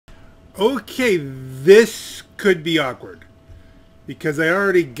Okay, this could be awkward because I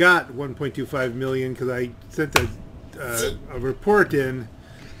already got 1.25 million because I sent a report in,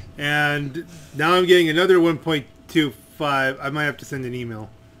 and now I'm getting another 1.25. I might have to send an email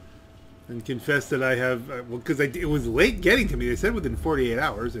and confess that I have, well, because it was late getting to me. They said within 48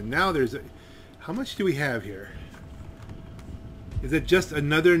 hours, and now there's how much do we have here? Is it just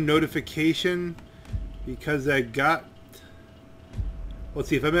another notification because I got, let's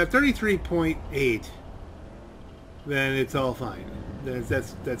see, if I'm at 33.8, then it's all fine.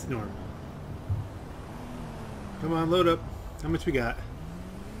 That's normal. Come on, load up. How much we got?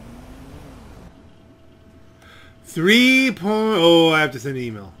 3. Oh, I have to send an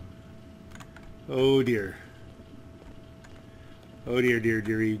email. Oh dear. Oh dear,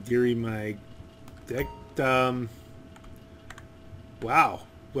 dearie, my deck. Wow.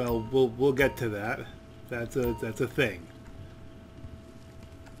 Well, we'll get to that. That's a thing.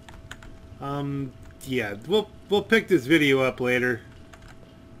 Yeah, we'll pick this video up later.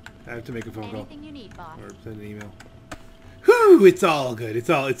 I have to make a phone call. Anything you need, boss. Or send an email. Whew, it's all good. It's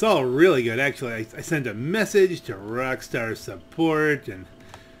all really good. Actually, I sent a message to Rockstar support, and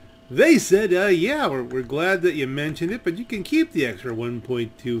they said, yeah, we're glad that you mentioned it, but you can keep the extra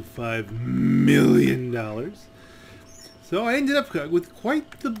 $1.25 million. So I ended up with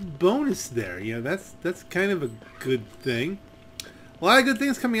quite the bonus there. You know, that's kind of a good thing. A lot of good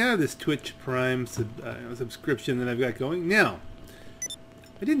things coming out of this Twitch Prime subscription that I've got going. Now,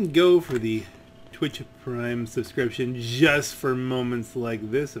 I didn't go for the Twitch Prime subscription just for moments like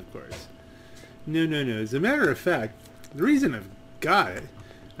this, of course. No. As a matter of fact, the reason I've got it,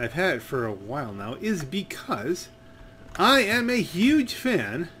 I've had it for a while now, is because I am a huge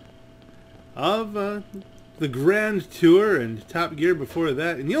fan of the Grand Tour and Top Gear before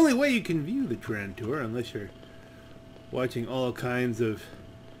that. And the only way you can view the Grand Tour, unless you're watching all kinds of,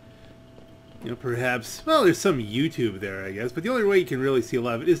 you know, perhaps, well, there's some YouTube there, I guess, but the only way you can really see a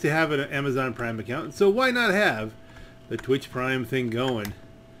lot of it is to have an Amazon Prime account. So why not have the Twitch Prime thing going?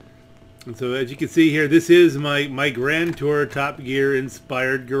 And so as you can see here, this is my Grand Tour Top Gear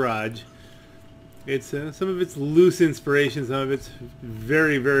inspired garage. It's some of its loose inspiration, some of its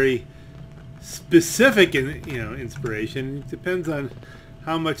very, very specific, inspiration. It depends on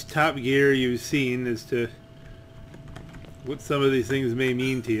how much Top Gear you've seen as to what some of these things may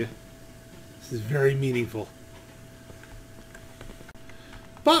mean to you. This is very meaningful.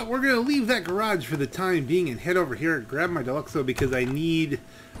 But we're going to leave that garage for the time being and head over here and grab my Deluxo because I need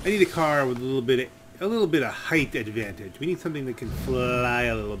a car with a little bit of height advantage. We need something that can fly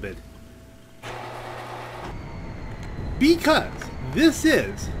a little bit. Because this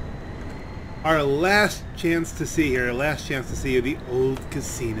is our last chance to see here, the old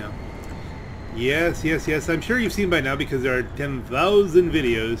casino. Yes. I'm sure you've seen by now because there are 10,000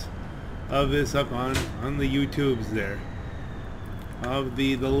 videos of this up on the YouTubes there. Of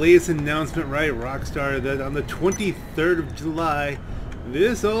the latest announcement, right? Rockstar, that on the 23rd of July,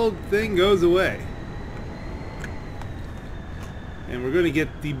 this old thing goes away. And we're going to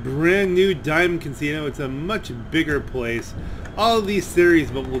get the brand new Diamond Casino. It's a much bigger place. All of these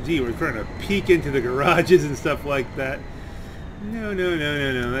theories, but well, gee, we're trying to peek into the garages and stuff like that. No.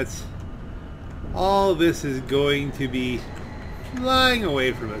 That's all. This is going to be flying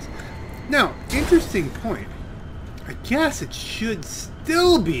away from us. Now, interesting point. I guess it should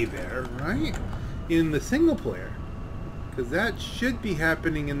still be there, right? In the single player. Because that should be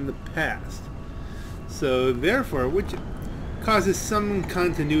happening in the past. So, therefore, which causes some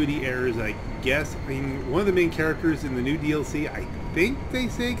continuity errors, I guess. I mean, one of the main characters in the new DLC, I think they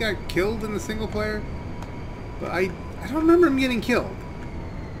say got killed in the single player. But I don't remember him getting killed.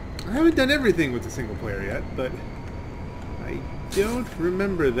 I haven't done everything with the single player yet, but I don't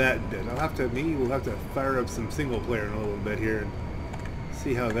remember that bit. Maybe we'll have to fire up some single player in a little bit here and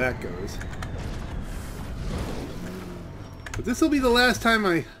see how that goes. But this will be the last time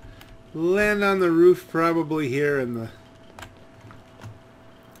I land on the roof, probably here in the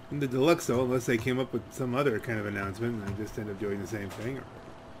Deluxo, unless they came up with some other kind of announcement and I just end up doing the same thing. Or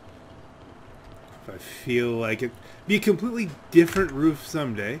if I feel like it be a completely different roof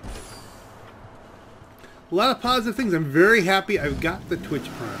someday. A lot of positive things. I'm very happy I've got the Twitch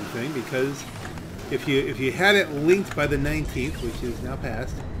Prime thing because if you had it linked by the 19th, which is now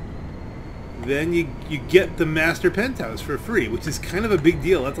past, then you get the Master Penthouse for free, which is kind of a big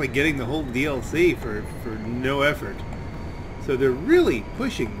deal. That's like getting the whole DLC for no effort. So they're really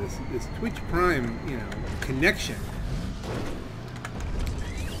pushing this Twitch Prime, connection,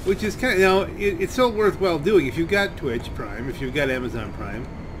 which is kind of, it's so worthwhile doing if you've got Twitch Prime, if you've got Amazon Prime.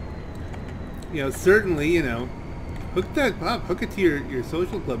 Certainly, Hook that up. Hook it to your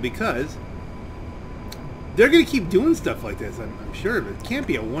social club, because they're going to keep doing stuff like this, I'm sure, but it can't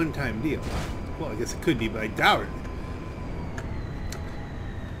be a one-time deal. Well, I guess it could be, but I doubt it.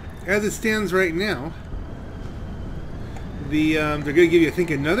 As it stands right now, they're going to give you, I think,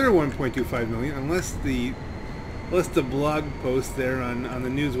 another 1.25 million, unless the blog post there on the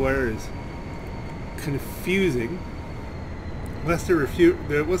Newswire is confusing. Unless they're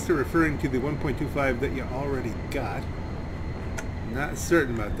referring to the 1.25 that you already got. Not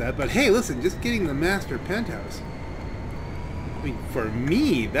certain about that, but hey, listen, just getting the master penthouse. I mean, for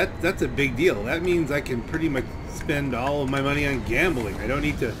me, that's a big deal. That means I can pretty much spend all of my money on gambling. I don't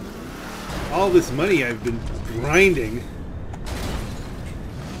need to. All this money I've been grinding.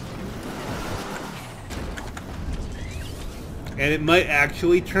 And it might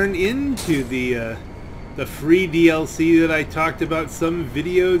actually turn into the free DLC that I talked about some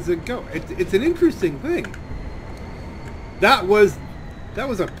videos ago. It's an interesting thing. That was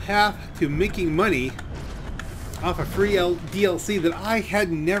a path to making money off a free DLC that I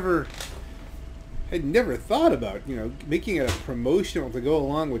had never thought about. You know, making it a promotional to go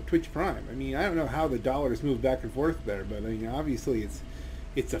along with Twitch Prime. I mean, I don't know how the dollars move back and forth there, but I mean, obviously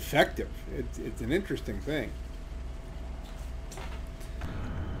it's effective. It's an interesting thing.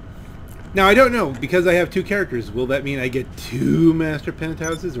 Now, I don't know, because I have two characters, will that mean I get two master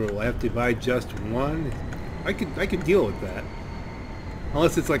penthouses, or will I have to buy just one? I could deal with that.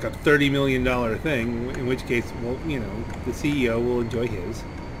 Unless it's like a $30 million thing, in which case, well, you know, the CEO will enjoy his.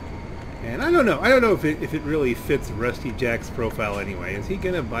 And I don't know. I don't know if it really fits Rusty Jack's profile anyway. Is he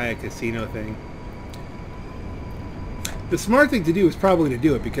going to buy a casino thing? The smart thing to do is probably to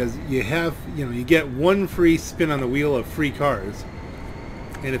do it, because you get one free spin on the wheel of free cars.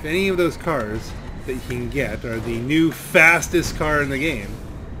 And if any of those cars that you can get are the new fastest car in the game,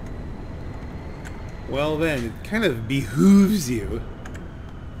 well then, it kind of behooves you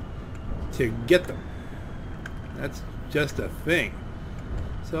to get them. That's just a thing.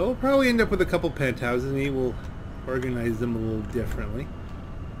 So we'll probably end up with a couple penthouses, and maybe we'll organize them a little differently.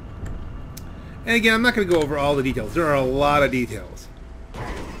 And again, I'm not going to go over all the details. There are a lot of details.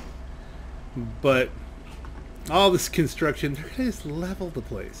 But all this construction, they're going to just level the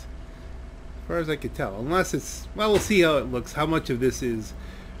place. As far as I could tell. Unless it's, well, we'll see how it looks. How much of this is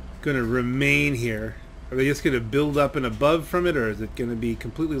going to remain here. Are they just going to build up and above from it, or is it going to be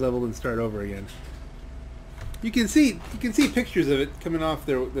completely leveled and start over again? You can see pictures of it coming off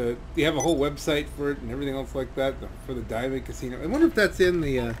there. They have a whole website for it and everything else like that for the Diamond Casino. I wonder if that's in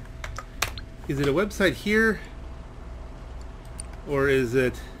the. Is it a website here, or is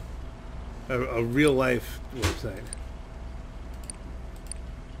it a real life website?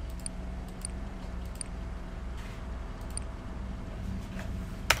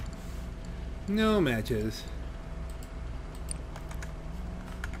 No matches.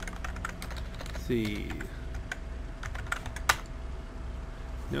 Let's see.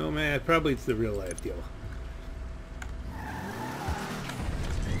 No, man, probably it's the real life deal.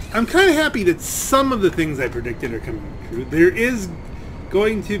 I'm kind of happy that some of the things I predicted are coming true. There is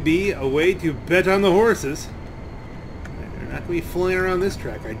going to be a way to bet on the horses. They're not going to be flying around this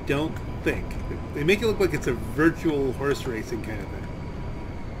track, I don't think. They make it look like it's a virtual horse racing kind of thing.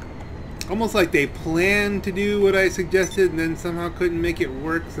 Almost like they planned to do what I suggested and then somehow couldn't make it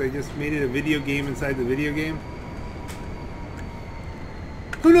work, so they just made it a video game inside the video game.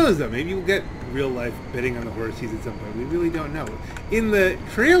 Who knows though, maybe we'll get real life betting on the horses at some point. We really don't know. In the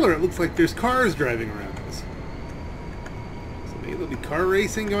trailer it looks like there's cars driving around us. So maybe there'll be car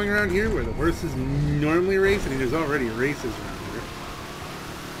racing going around here where the horses normally race. I mean, there's already races around here.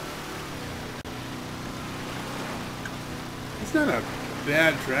 It's not a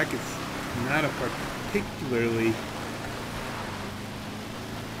bad track. It's not a particularly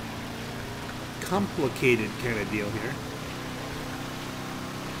complicated kind of deal here.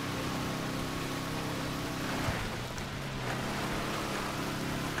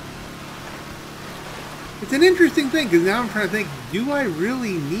 It's an interesting thing, because now I'm trying to think, do I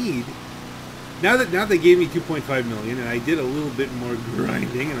really need, now they gave me 2.5 million and I did a little bit more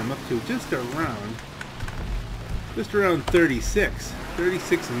grinding and I'm up to just around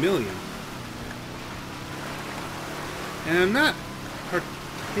 36 million. And I'm not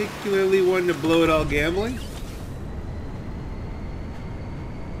particularly one to blow it all gambling.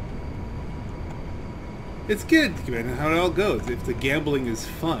 It's good, depending on how it all goes. If the gambling is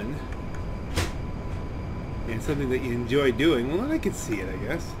fun and something that you enjoy doing, well, then I could see it, I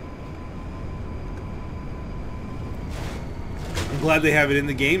guess. I'm glad they have it in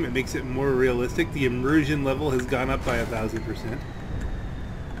the game. It makes it more realistic. The immersion level has gone up by 1,000%.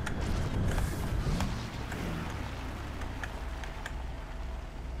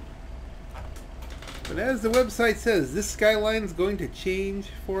 But as the website says, this skyline is going to change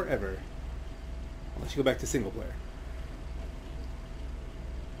forever. Unless you go back to single player.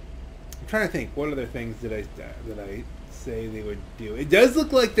 I'm trying to think, what other things did I say they would do? It does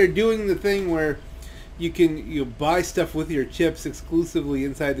look like they're doing the thing where you buy stuff with your chips exclusively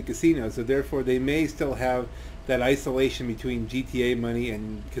inside the casino, so therefore they may still have that isolation between GTA money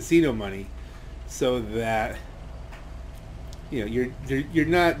and casino money, so that you're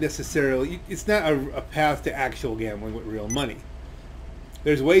not necessarily, it's not a path to actual gambling with real money.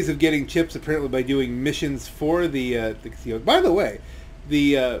 There's ways of getting chips apparently by doing missions for the casino. By the way,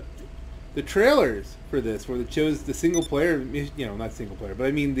 the trailers for this, where it shows the single player, not single player, but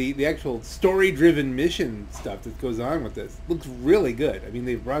I mean the actual story driven mission stuff that goes on with this, looks really good. I mean,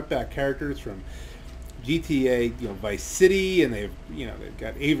 they've brought back characters from GTA, Vice City, and they've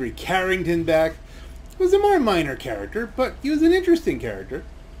got Avery Carrington back. He was a more minor character, but he was an interesting character.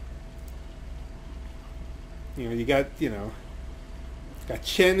 You got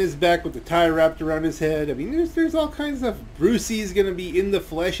Chen is back with the tie wrapped around his head. I mean, there's all kinds of stuff. Brucey's going to be in the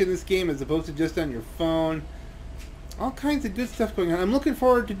flesh in this game as opposed to just on your phone. All kinds of good stuff going on. I'm looking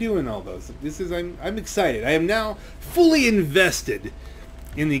forward to doing all those. I'm excited. I am now fully invested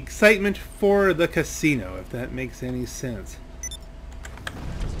in the excitement for the casino, if that makes any sense.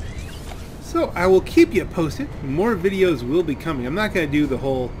 So I will keep you posted. More videos will be coming. I'm not going to do the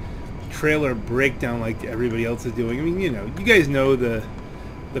whole trailer breakdown like everybody else is doing. I mean, you guys know the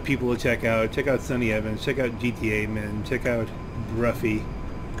people to check out. Check out Sonny Evans. Check out GTA Men. Check out Bruffy.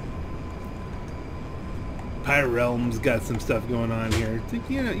 Pyrealm's got some stuff going on here.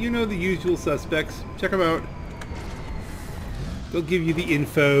 You know the usual suspects. Check them out. They'll give you the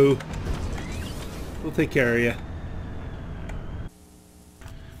info. They'll take care of you.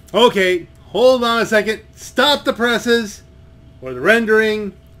 Okay, hold on a second. Stop the presses, or the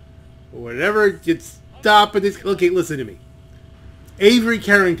rendering, or whatever. Just stop at this. Okay, listen to me. Avery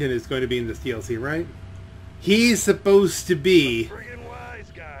Carrington is going to be in this DLC, right? He's supposed to be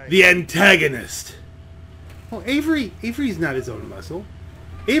the antagonist. Well, Avery's not his own muscle.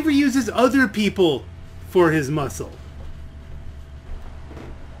 Avery uses other people for his muscle.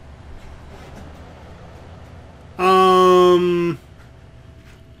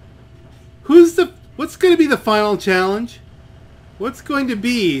 What's going to be the final challenge? What's going to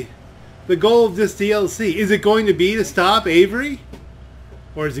be the goal of this DLC? Is it going to be to stop Avery?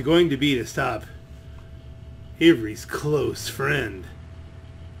 Or is it going to be to stop Avery's close friend?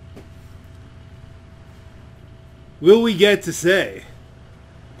 Will we get to say,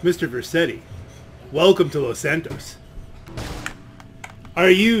 Mr. Vercetti, welcome to Los Santos.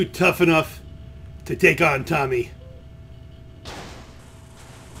 Are you tough enough to take on Tommy?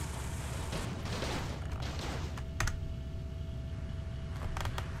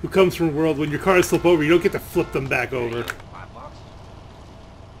 Who comes from a world when your cars slip over, you don't get to flip them back over.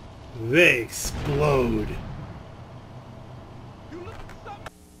 They explode.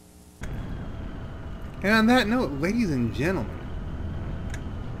 And on that note, ladies and gentlemen,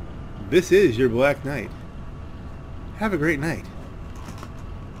 this is your Black Knight. Have a great night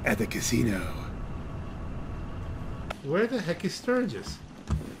at the casino. Where the heck is Sturgis?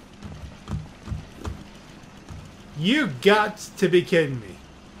 You got to be kidding me.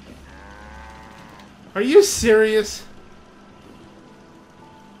 Are you serious?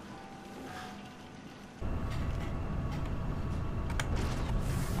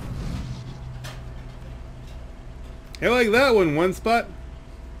 I like that one. One spot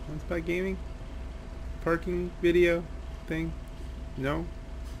gaming? Parking video thing? No?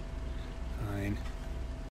 Fine.